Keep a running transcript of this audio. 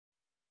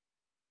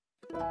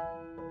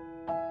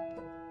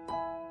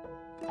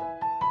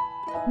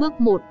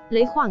Bước 1.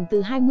 Lấy khoảng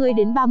từ 20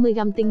 đến 30 g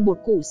tinh bột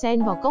củ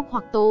sen vào cốc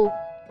hoặc tô.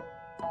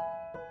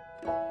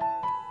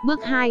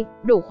 Bước 2.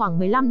 Đổ khoảng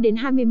 15 đến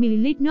 20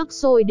 ml nước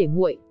sôi để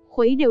nguội,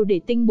 khuấy đều để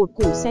tinh bột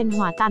củ sen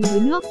hòa tan với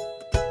nước.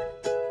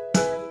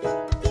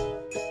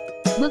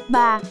 Bước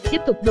 3.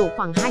 Tiếp tục đổ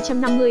khoảng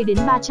 250 đến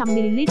 300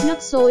 ml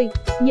nước sôi,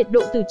 nhiệt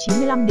độ từ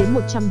 95 đến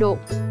 100 độ.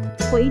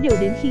 Khuấy đều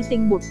đến khi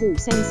tinh bột củ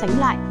sen sánh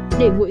lại,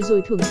 để nguội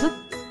rồi thưởng thức.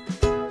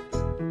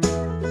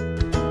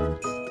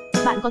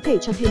 Bạn có thể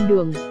cho thêm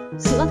đường,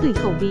 sữa tùy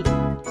khẩu vị,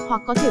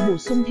 hoặc có thể bổ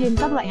sung thêm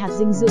các loại hạt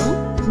dinh dưỡng,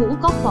 ngũ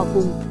cốc vào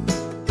cùng.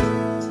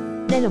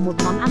 Đây là một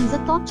món ăn rất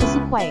tốt cho sức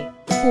khỏe,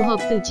 phù hợp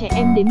từ trẻ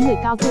em đến người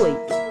cao tuổi.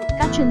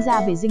 Các chuyên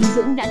gia về dinh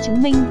dưỡng đã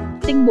chứng minh,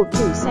 tinh bột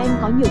củ sen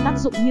có nhiều tác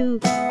dụng như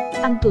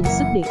tăng cường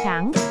sức đề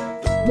kháng,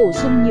 bổ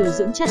sung nhiều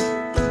dưỡng chất,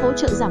 hỗ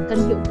trợ giảm cân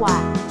hiệu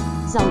quả,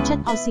 giàu chất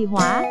oxy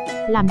hóa,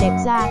 làm đẹp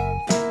da,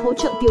 hỗ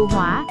trợ tiêu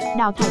hóa,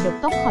 đào thải độc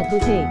tố khỏi cơ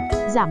thể,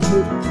 giảm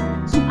mụn,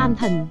 giúp an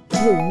thần,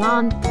 ngủ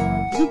ngon,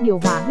 giúp điều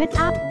hòa huyết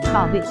áp,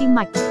 bảo vệ tim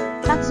mạch,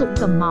 tác dụng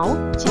cầm máu,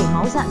 chảy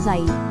máu dạ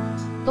dày,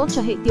 tốt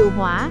cho hệ tiêu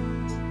hóa.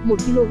 1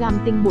 kg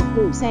tinh bột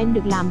củ sen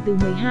được làm từ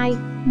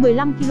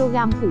 12-15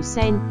 kg củ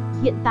sen.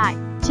 Hiện tại,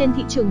 trên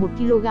thị trường 1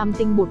 kg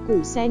tinh bột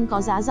củ sen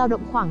có giá dao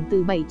động khoảng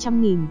từ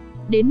 700.000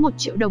 đến 1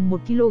 triệu đồng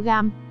 1 kg.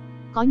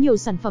 Có nhiều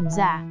sản phẩm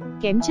giả,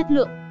 kém chất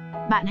lượng.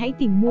 Bạn hãy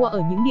tìm mua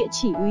ở những địa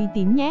chỉ uy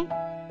tín nhé.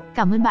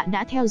 Cảm ơn bạn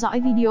đã theo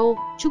dõi video,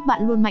 chúc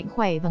bạn luôn mạnh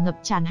khỏe và ngập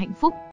tràn hạnh phúc.